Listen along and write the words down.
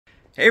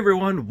Hey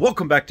everyone,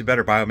 welcome back to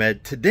Better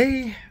Biomed.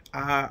 Today,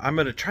 I'm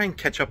going to try and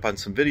catch up on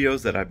some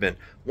videos that I've been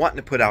wanting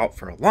to put out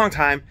for a long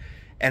time,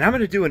 and I'm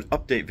going to do an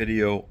update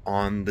video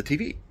on the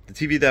TV. The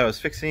TV that I was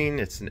fixing,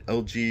 it's an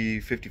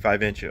LG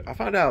 55-inch. I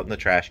found out in the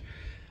trash.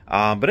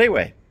 But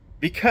anyway,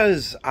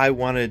 because I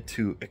wanted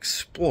to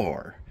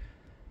explore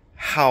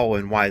how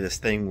and why this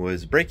thing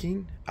was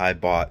breaking, I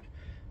bought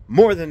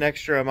more than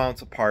extra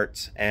amounts of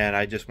parts, and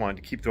I just wanted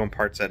to keep throwing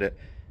parts at it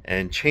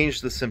and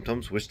change the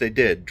symptoms, which they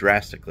did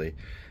drastically.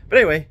 But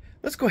anyway,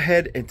 let's go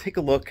ahead and take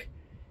a look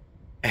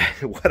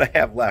at what I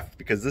have left,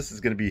 because this is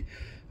going to be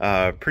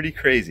pretty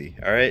crazy.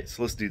 All right,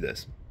 so let's do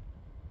this.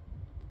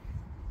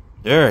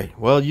 All right,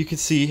 well, you can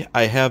see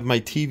I have my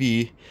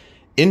TV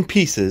in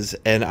pieces,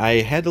 and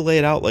I had to lay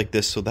it out like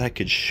this so that I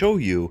could show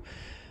you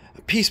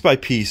piece by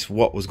piece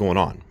what was going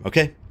on,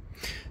 okay?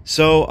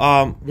 So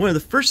one of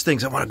the first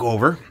things I want to go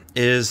over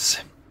is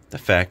the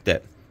fact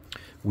that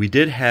we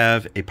did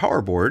have a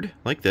power board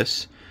like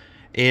this,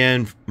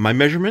 and my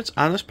measurements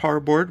on this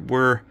power board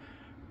were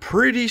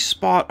pretty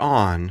spot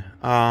on,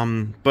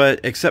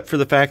 but except for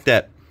the fact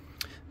that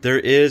there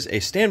is a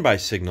standby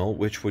signal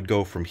which would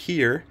go from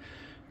here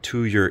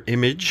to your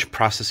image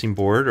processing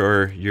board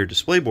or your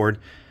display board,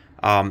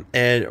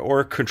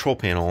 or control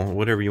panel,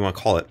 whatever you want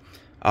to call it.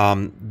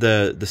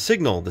 The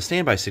signal, the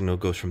standby signal,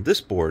 goes from this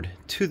board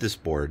to this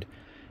board,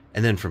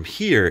 and then from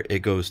here it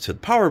goes to the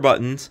power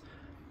buttons,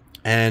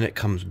 and it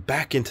comes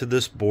back into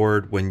this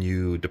board when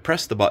you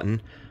depress the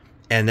button,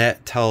 and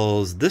that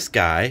tells this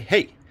guy,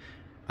 hey,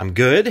 I'm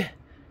good.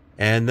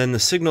 And then the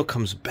signal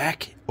comes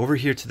back over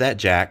here to that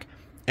jack,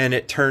 and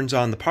it turns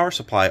on the power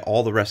supply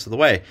all the rest of the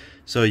way.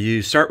 So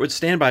you start with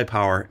standby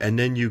power, and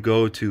then you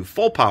go to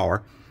full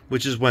power,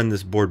 which is when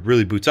this board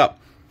really boots up.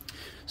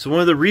 So one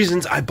of the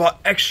reasons I bought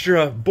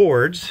extra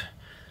boards,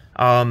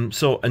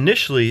 so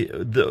initially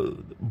the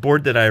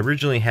board that I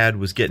originally had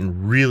was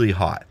getting really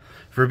hot.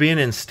 For being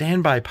in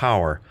standby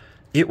power,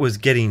 it was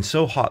getting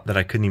so hot that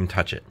I couldn't even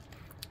touch it.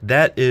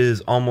 That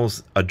is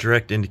almost a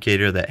direct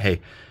indicator that,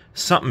 hey,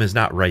 something is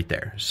not right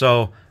there.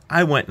 So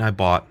I went and I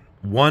bought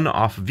one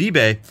off of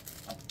eBay,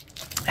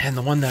 and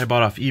the one that I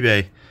bought off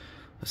eBay,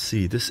 let's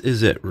see, this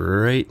is it,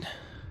 right?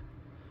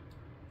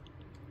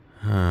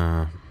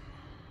 Maybe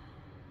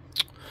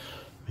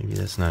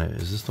that's not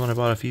it. Is this the one I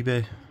bought off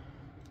eBay?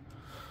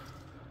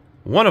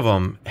 One of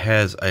them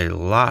has a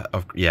lot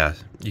of, yeah,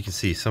 you can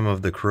see some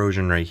of the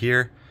corrosion right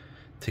here.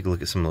 Take a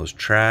look at some of those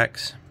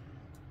tracks.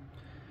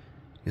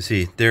 You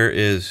see there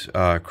is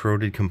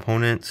corroded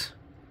components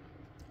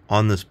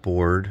on this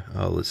board.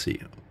 Let's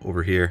see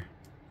over here.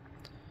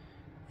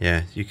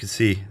 Yeah, you can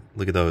see,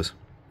 look at those.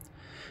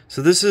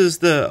 So this is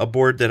a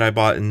board that I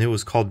bought, and it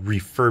was called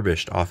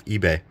refurbished off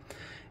eBay.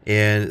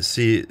 And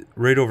see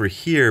right over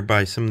here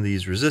by some of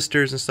these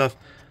resistors and stuff,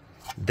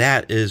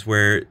 that is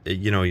where,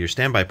 you know, your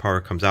standby power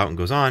comes out and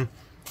goes on.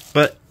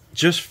 But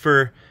just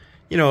for,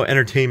 you know,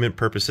 entertainment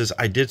purposes,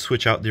 I did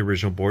switch out the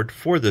original board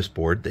for this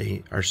board.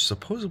 They are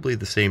supposedly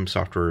the same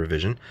software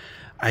revision.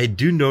 I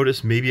do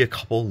notice maybe a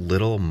couple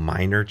little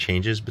minor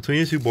changes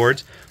between the two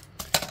boards,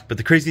 but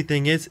the crazy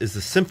thing is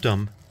the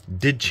symptom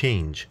did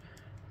change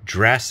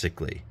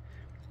drastically.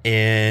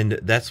 And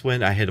that's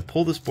when I had to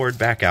pull this board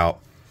back out.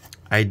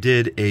 I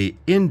did a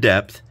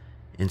in-depth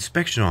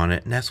inspection on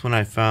it, and that's when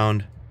I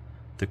found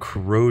the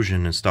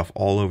corrosion and stuff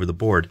all over the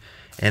board.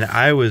 And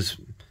I was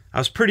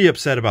pretty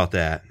upset about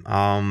that.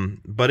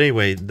 But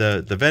anyway,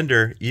 the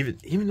vendor,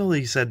 even though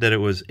he said that it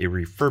was a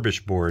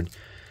refurbished board,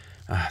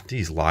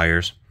 these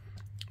liars.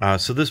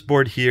 So this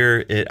board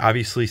here, it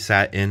obviously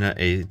sat in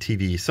a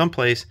TV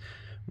someplace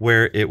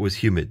where it was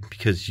humid,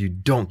 because you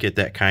don't get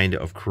that kind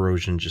of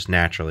corrosion just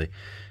naturally.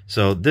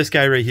 So this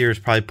guy right here is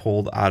probably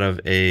pulled out of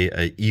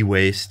a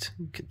e-waste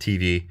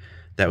TV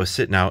that was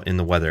sitting out in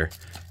the weather.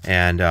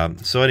 And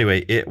so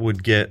anyway, it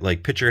would get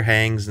like picture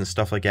hangs and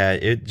stuff like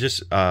that. It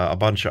just a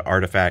bunch of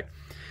artifact.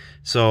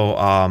 So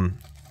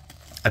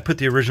I put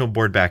the original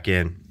board back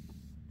in.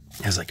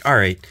 I was like, all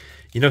right,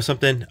 you know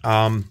something?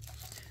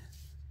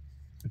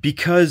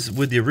 Because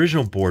with the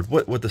original board,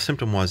 what the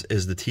symptom was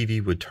is the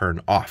TV would turn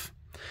off.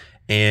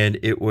 And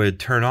it would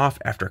turn off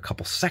after a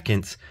couple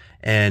seconds.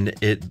 And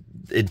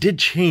it did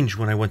change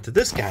when I went to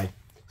this guy.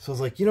 So I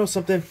was like, you know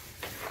something?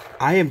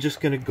 I am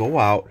just going to go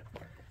out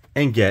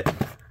and get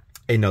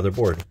another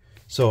board.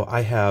 So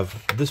I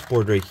have this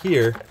board right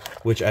here,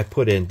 which I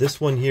put in.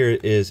 This one here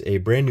is a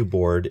brand new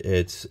board.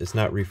 It's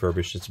not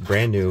refurbished. It's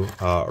brand new,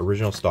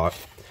 original stock.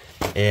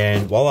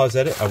 And while I was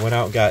at it, I went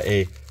out and got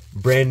a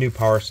brand new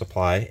power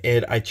supply,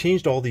 and I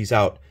changed all these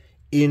out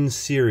in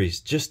series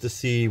just to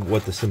see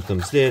what the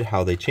symptoms did,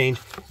 how they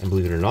changed. And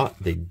believe it or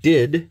not, they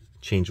did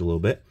change a little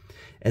bit.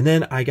 And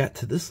then I got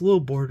to this little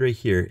board right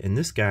here, and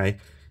this guy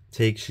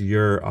takes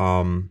your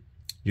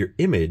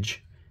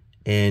image,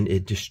 and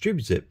it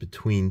distributes it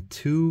between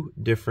two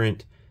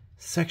different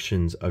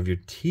sections of your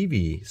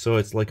TV. So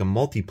it's like a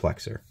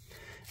multiplexer.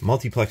 A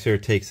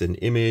multiplexer takes an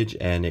image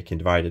and it can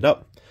divide it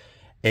up.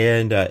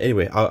 And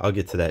anyway, I'll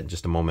get to that in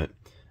just a moment.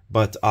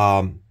 But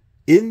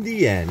in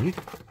the end,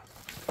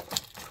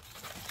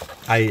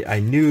 I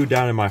knew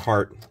down in my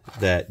heart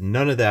that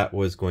none of that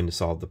was going to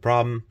solve the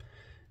problem,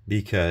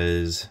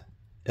 because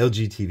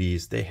LG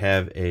TVs, they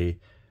have a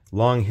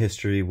long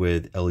history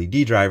with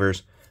LED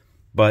drivers.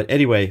 But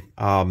anyway,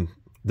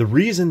 the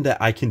reason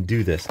that I can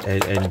do this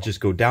and just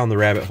go down the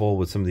rabbit hole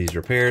with some of these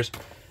repairs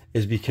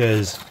is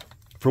because,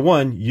 for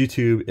one,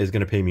 YouTube is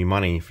going to pay me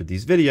money for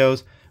these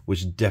videos,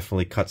 which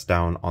definitely cuts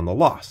down on the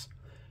loss.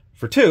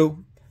 For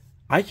two,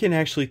 I can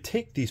actually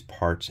take these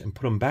parts and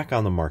put them back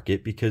on the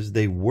market because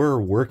they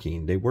were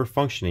working, they were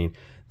functioning.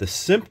 The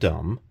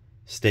symptom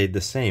stayed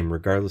the same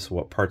regardless of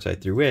what parts I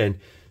threw in.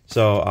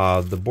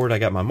 So the board I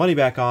got my money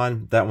back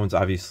on, that one's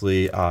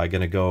obviously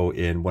going to go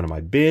in one of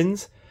my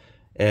bins.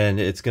 And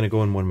it's going to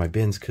go in one of my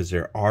bins because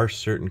there are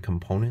certain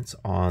components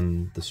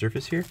on the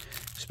surface here,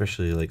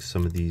 especially like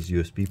some of these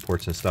USB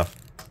ports and stuff.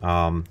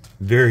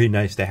 Very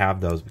nice to have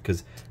those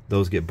because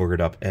those get boogered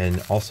up.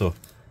 And also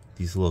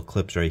these little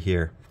clips right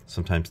here,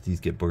 sometimes these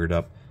get boogered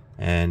up,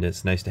 and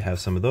it's nice to have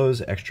some of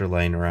those extra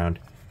laying around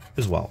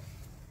as well.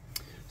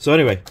 So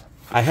anyway,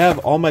 I have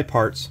all my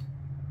parts.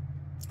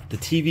 The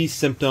TV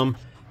symptom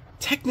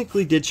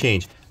technically did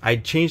change. I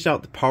changed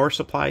out the power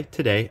supply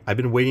today. I've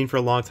been waiting for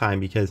a long time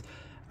because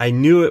I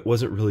knew it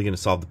wasn't really going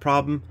to solve the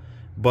problem.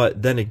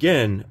 But then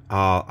again,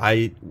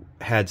 I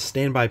had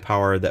standby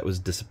power that was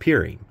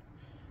disappearing.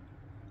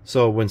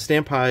 So when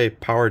standby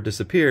power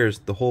disappears,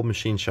 the whole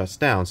machine shuts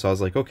down. So I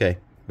was like, okay,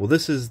 well,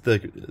 this is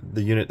the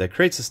unit that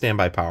creates the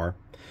standby power.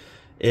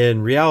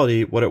 In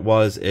reality, what it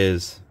was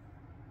is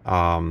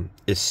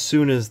as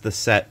soon as the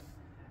set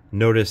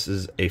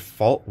notices a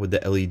fault with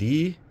the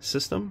LED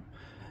system,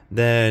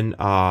 then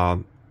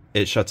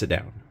it shuts it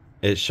down.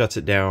 It shuts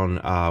it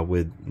down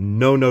with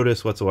no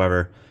notice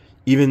whatsoever,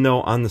 even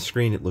though on the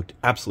screen it looked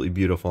absolutely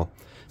beautiful.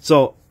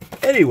 So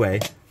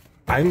anyway,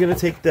 I'm going to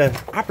take the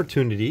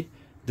opportunity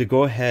to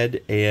go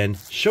ahead and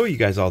show you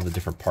guys all the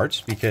different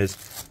parts,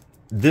 because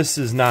this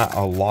is not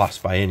a loss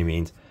by any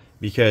means,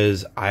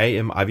 because I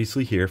am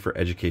obviously here for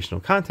educational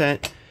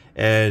content,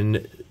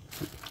 and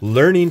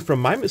learning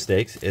from my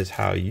mistakes is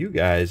how you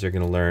guys are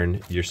going to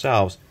learn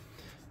yourselves.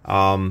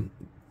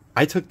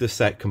 I took this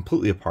set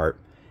completely apart,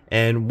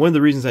 and one of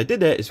the reasons I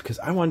did that is because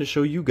I wanted to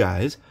show you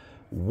guys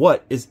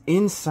what is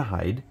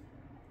inside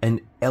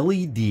an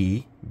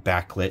LED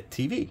backlit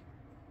TV.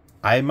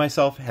 I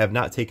myself have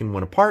not taken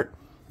one apart.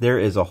 There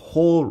is a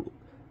whole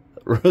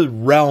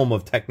realm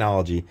of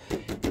technology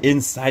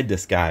inside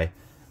this guy.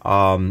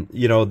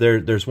 You know,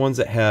 there's ones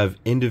that have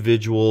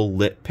individual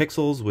lit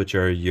pixels, which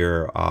are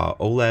your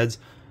OLEDs.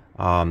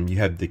 You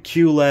have the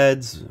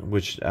QLEDs,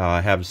 which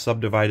have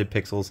subdivided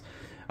pixels.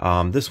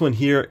 This one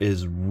here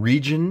is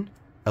region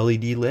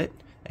LED lit,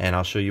 and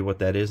I'll show you what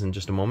that is in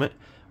just a moment.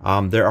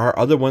 There are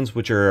other ones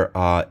which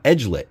are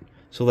edge lit,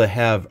 so they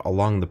have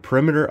along the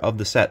perimeter of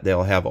the set,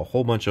 they'll have a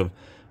whole bunch of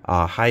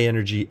high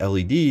energy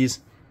LEDs,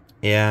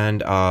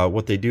 and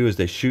what they do is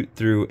they shoot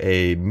through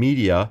a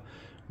media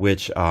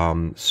which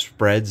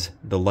spreads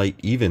the light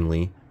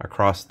evenly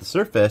across the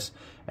surface,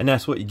 and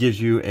that's what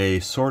gives you a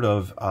sort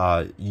of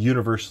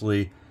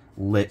universally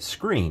lit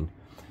screen.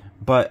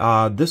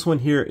 But this one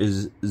here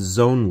is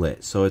zone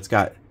lit, so it's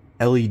got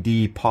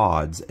LED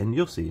pods, and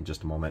you'll see in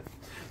just a moment.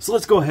 So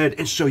let's go ahead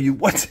and show you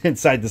what's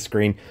inside the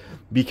screen,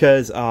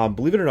 because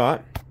believe it or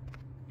not,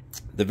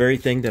 the very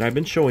thing that I've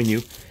been showing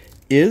you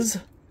is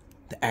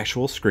the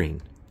actual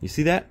screen. You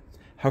see that?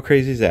 How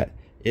crazy is that?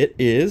 It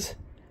is,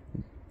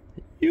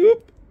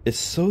 it's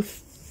so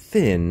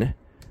thin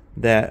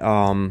that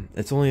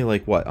it's only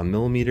like what, a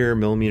millimeter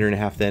and a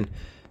half thin,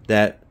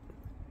 that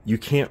you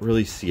can't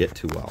really see it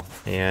too well.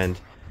 And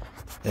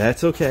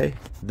that's okay.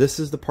 This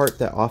is the part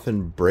that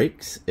often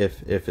breaks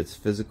if it's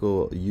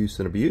physical use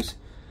and abuse,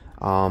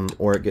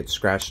 or it gets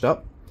scratched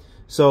up.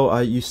 So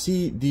you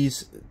see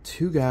these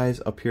two guys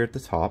up here at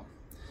the top.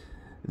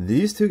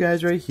 These two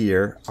guys right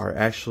here are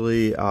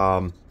actually,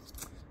 well,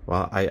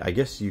 I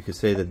guess you could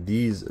say that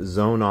these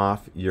zone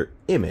off your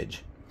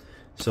image.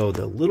 So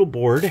the little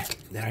board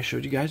that I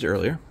showed you guys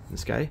earlier,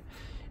 this guy,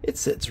 it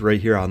sits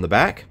right here on the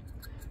back.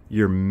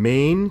 Your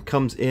main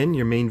comes in,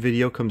 your main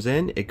video comes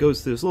in, it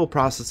goes through this little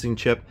processing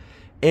chip,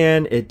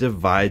 and it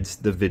divides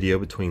the video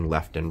between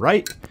left and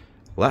right,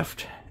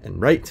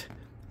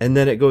 and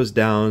then it goes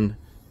down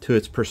to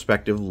its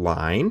perspective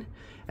line,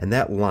 and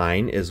that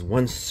line is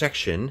one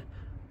section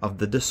of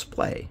the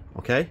display,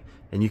 okay?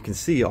 And you can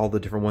see all the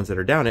different ones that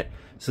are down it.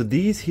 So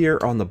these here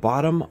are on the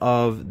bottom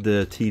of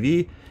the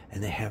TV,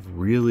 and they have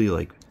really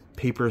like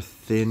paper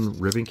thin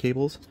ribbon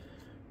cables.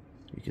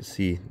 You can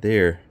see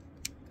they're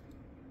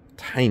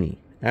tiny,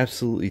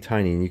 absolutely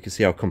tiny, and you can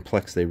see how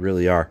complex they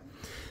really are.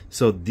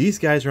 So these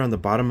guys are on the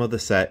bottom of the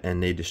set,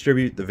 and they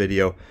distribute the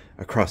video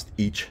across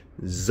each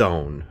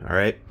zone, all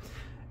right?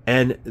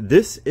 And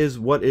this is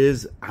what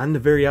is on the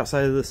very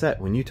outside of the set.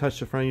 When you touch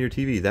the front of your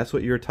TV, that's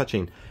what you're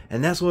touching.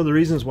 And that's one of the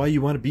reasons why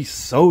you want to be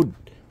so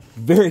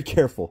very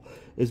careful,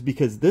 is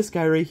because this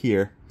guy right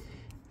here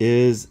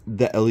is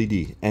the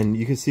LED. And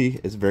you can see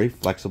it's very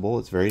flexible.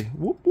 It's very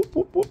whoop, whoop,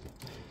 whoop, whoop.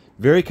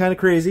 Very kind of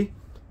crazy.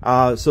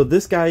 So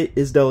this guy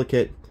is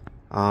delicate,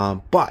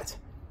 but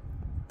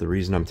the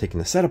reason I'm taking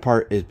the set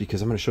apart is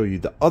because I'm going to show you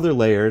the other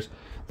layers,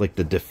 like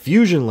the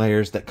diffusion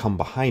layers that come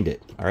behind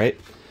it. All right.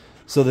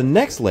 So the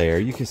next layer,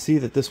 you can see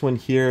that this one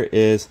here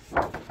is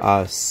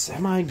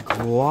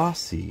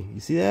semi-glossy. You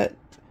see that?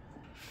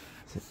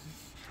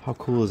 How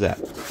cool is that?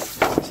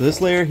 So this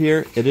layer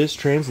here, it is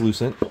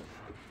translucent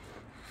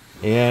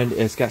and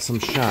it's got some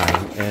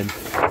shine. And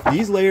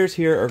these layers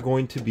here are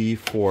going to be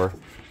for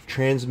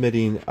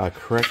transmitting a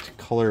correct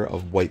color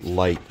of white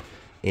light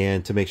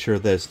and to make sure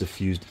that it's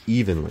diffused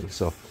evenly.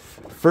 So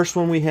first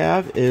one we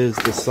have is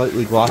the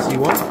slightly glossy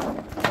one.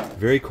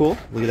 Very cool.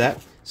 Look at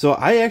that. So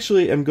I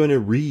actually am going to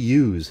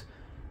reuse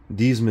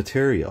these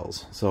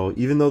materials. So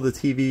even though the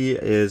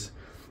TV is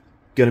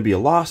going to be a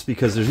loss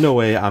because there's no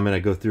way I'm going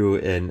to go through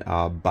and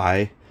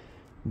buy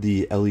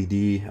the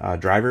LED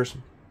drivers,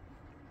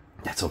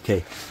 that's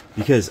okay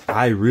because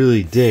I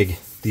really dig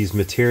these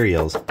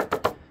materials.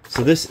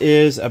 So this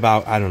is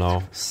about, I don't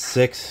know,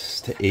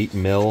 6 to 8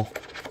 mil,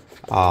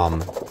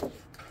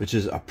 which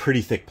is a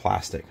pretty thick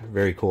plastic.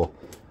 Very cool.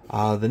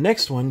 The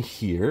next one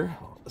here,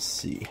 let's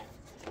see,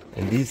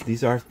 and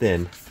these are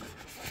thin.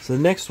 So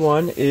the next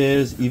one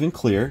is even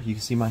clear. You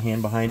can see my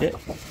hand behind it,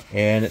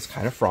 and it's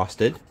kind of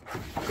frosted.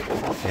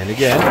 And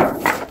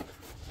again,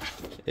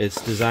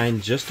 it's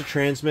designed just to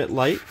transmit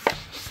light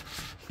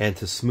and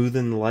to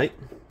smoothen the light.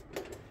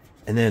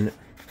 And then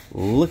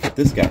look at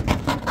this guy.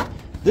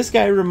 This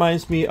guy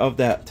reminds me of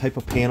that type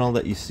of panel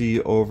that you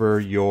see over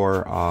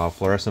your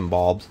fluorescent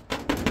bulbs.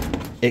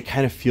 It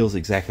kind of feels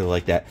exactly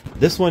like that.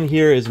 This one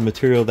here is a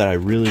material that I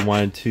really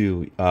wanted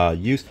to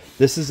use.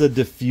 This is a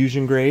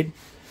diffusion grade.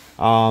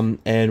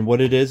 And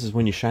what it is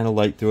when you shine a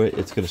light through it,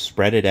 it's going to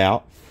spread it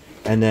out.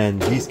 And then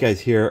these guys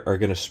here are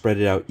going to spread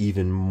it out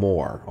even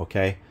more,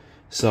 okay?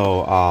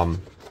 So,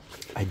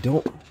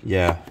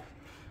 yeah.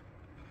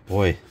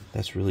 Boy,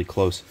 that's really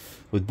close.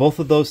 With both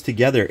of those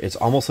together, it's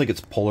almost like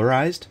it's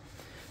polarized,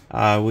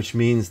 which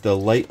means the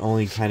light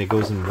only kind of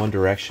goes in one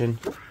direction.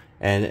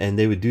 And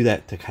they would do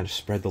that to kind of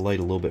spread the light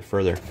a little bit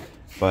further.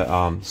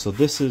 But, so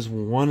this is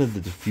one of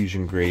the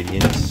diffusion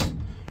gradients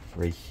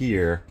right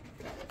here.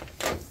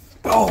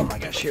 Oh my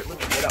gosh, here, let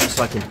me get out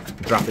so I can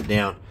drop it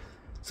down.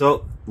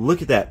 So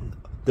look at that.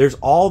 There's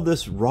all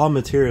this raw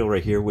material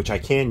right here, which I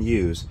can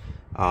use.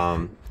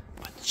 But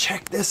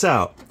check this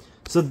out.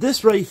 So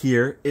this right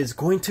here is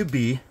going to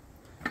be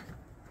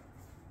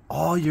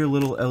all your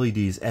little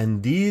LEDs,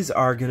 and these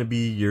are going to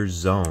be your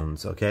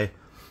zones, okay?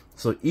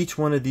 So each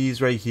one of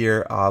these right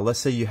here, let's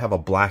say you have a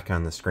black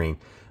on the screen.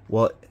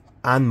 Well,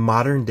 on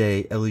modern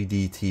day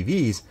LED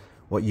TVs,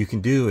 what you can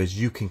do is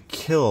you can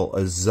kill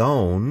a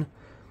zone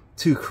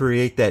to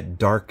create that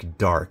dark.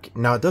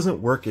 Now it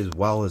doesn't work as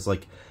well as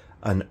like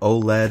an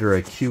OLED or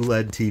a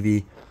QLED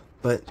TV,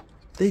 but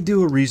they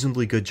do a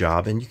reasonably good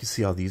job. And you can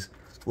see all these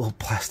little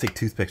plastic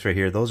toothpicks right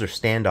here. Those are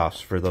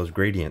standoffs for those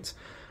gradients.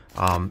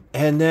 And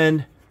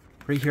then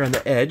right here on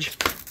the edge,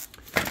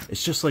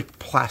 it's just like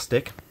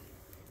plastic.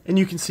 And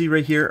you can see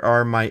right here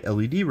are my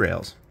LED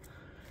rails.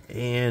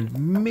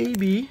 And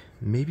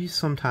maybe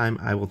sometime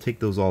I will take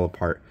those all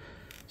apart.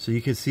 So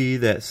you can see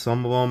that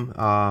some of them,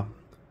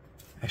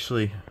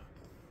 actually,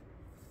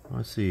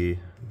 let's see,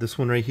 this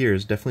one right here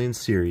is definitely in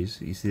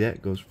series. You see that?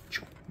 It goes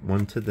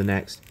one to the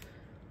next.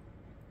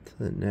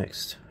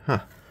 Huh.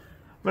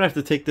 I'm gonna have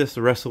to take this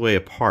the rest of the way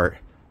apart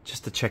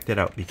just to check that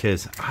out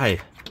because I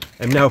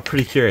am now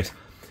pretty curious.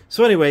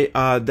 So anyway,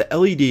 the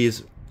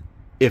LEDs,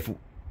 if,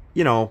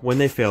 you know, when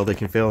they fail, they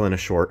can fail in a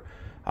short.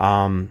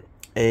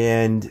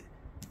 And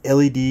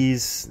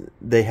LEDs,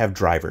 they have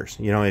drivers.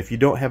 You know, if you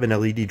don't have an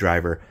LED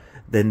driver,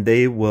 then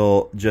they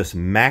will just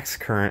max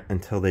current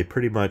until they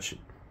pretty much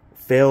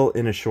fail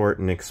in a short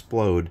and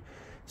explode.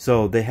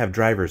 So they have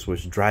drivers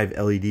which drive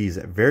LEDs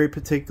at very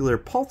particular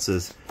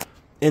pulses,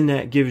 and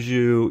that gives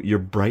you your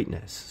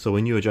brightness. So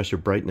when you adjust your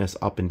brightness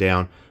up and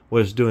down,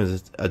 what it's doing is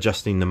it's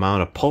adjusting the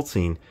amount of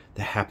pulsing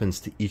that happens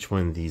to each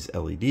one of these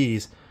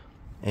LEDs.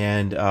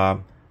 And I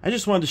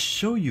just wanted to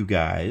show you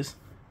guys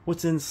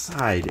what's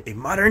inside a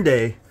modern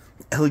day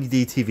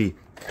LED TV,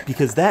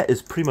 because that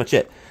is pretty much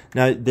it.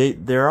 Now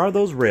there are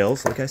those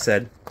rails, like I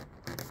said,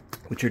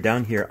 which are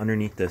down here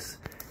underneath this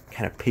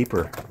kind of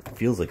paper. It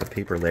feels like a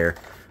paper layer,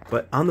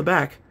 but on the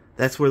back,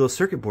 that's where those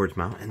circuit boards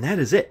mount, and that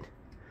is it.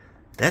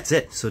 That's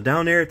it. So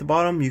down there at the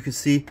bottom, you can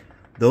see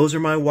those are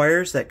my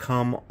wires that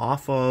come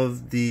off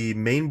of the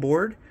main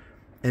board,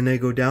 and they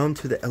go down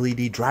to the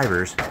LED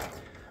drivers.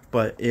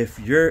 But if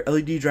your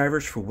LED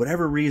drivers, for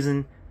whatever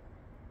reason,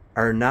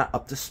 are not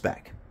up to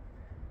spec,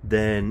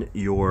 then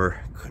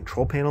your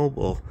control panel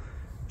will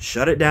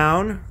shut it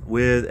down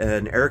with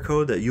an error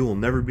code that you will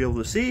never be able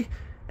to see,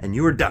 and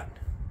you are done.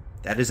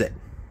 That is it.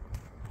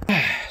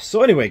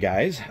 So anyway,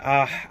 guys,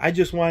 I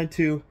just wanted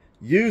to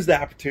use the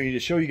opportunity to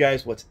show you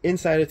guys what's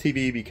inside a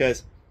TV,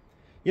 because,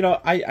 you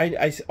know,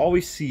 I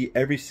always see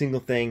every single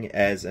thing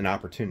as an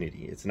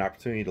opportunity. It's an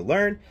opportunity to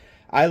learn.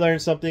 I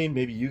learned something,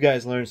 maybe you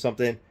guys learned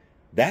something.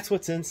 That's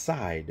what's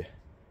inside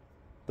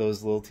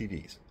those little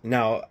TVs.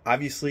 Now,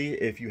 obviously,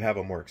 if you have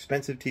a more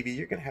expensive TV,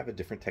 you're going to have a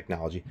different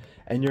technology,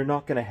 and you're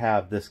not going to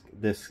have this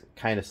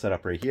kind of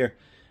setup right here.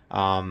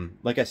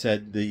 Like I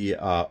said, the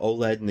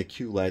OLED and the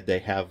QLED, they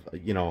have,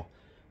 you know,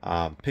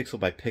 pixel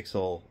by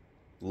pixel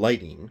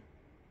lighting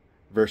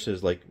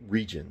versus like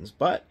regions.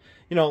 But,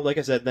 you know, like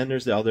I said, then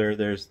there's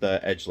the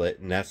edge lit,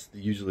 and that's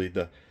usually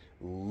the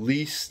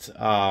least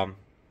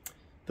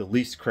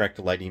correct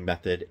lighting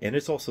method, and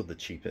it's also the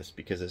cheapest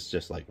because it's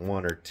just like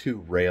 1 or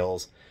 2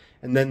 rails.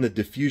 And then the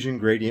diffusion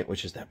gradient,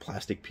 which is that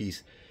plastic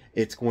piece,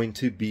 it's going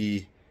to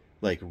be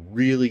like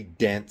really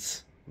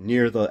dense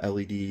near the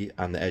LED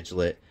on the edge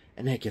lit,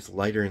 and then it gets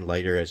lighter and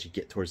lighter as you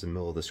get towards the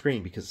middle of the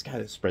screen because it's got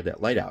to spread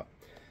that light out.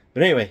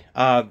 But anyway,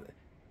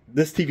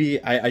 this TV,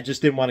 I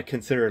just didn't want to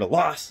consider it a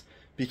loss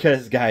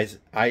because, guys,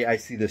 I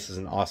see this as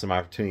an awesome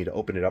opportunity to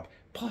open it up.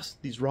 Plus,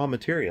 these raw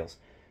materials.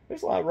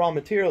 There's a lot of raw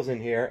materials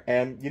in here,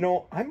 and, you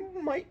know, I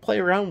might play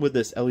around with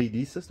this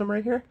LED system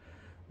right here.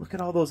 Look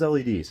at all those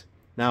LEDs.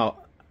 Now,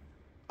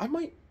 I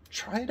might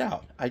try it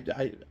out. I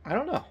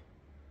don't know.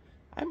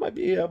 I might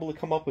be able to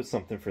come up with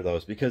something for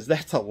those because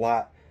that's a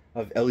lot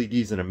of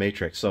LEDs in a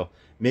matrix. So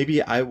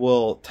maybe I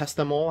will test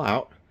them all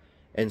out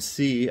and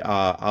see.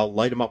 I'll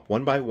light them up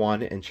one by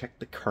one and check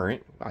the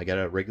current. I got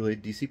a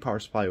regulated DC power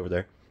supply over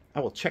there.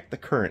 I will check the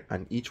current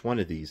on each one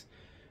of these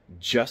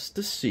just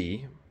to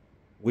see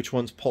which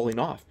one's pulling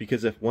off,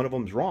 because if one of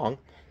them's wrong,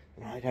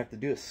 what I'd have to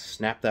do is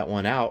snap that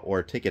one out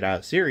or take it out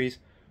of series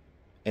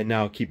and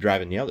now keep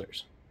driving the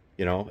others,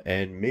 you know,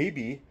 and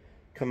maybe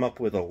come up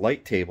with a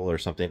light table or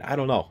something. I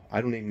don't know.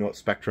 I don't even know what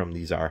spectrum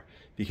these are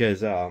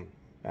because I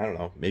don't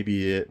know,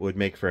 maybe it would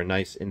make for a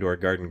nice indoor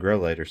garden grow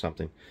light or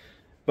something.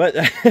 But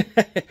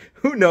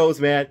who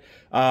knows, man.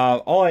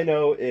 All I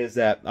know is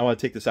that I want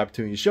to take this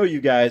opportunity to show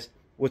you guys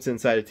what's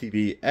inside a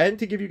TV and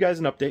to give you guys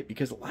an update,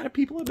 because a lot of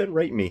people have been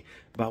writing me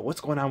about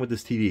what's going on with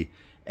this TV.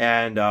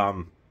 And,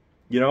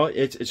 you know,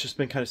 it's just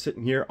been kind of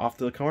sitting here off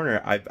to the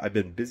corner. I've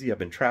been busy. I've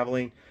been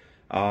traveling.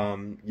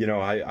 You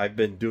know, I've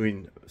been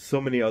doing so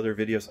many other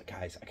videos. Like,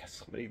 guys, I got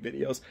so many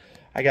videos.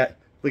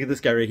 Look at this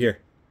guy right here.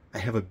 I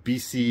have a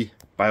BC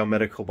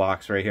biomedical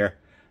box right here.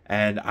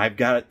 And I've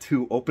got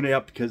to open it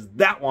up because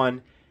that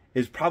one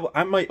is probably,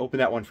 I might open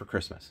that one for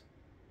Christmas.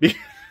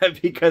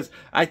 Because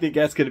I think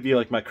that's going to be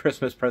like my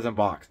Christmas present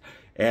box.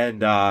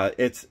 And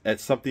it's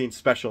something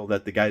special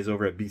that the guys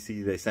over at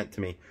BC, they sent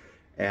to me.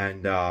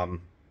 And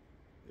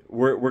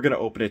we're going to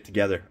open it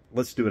together.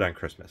 Let's do it on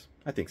Christmas.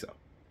 I think so.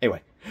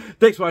 Anyway,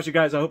 thanks for watching,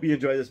 guys. I hope you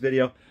enjoyed this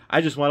video.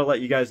 I just want to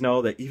let you guys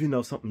know that even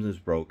though something is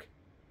broke,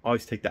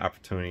 always take the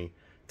opportunity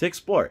to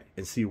explore it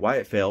and see why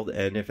it failed.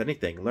 And if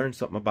anything, learn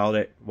something about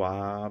it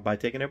by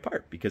taking it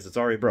apart, because it's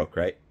already broke,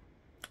 right?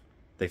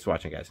 Thanks for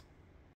watching, guys.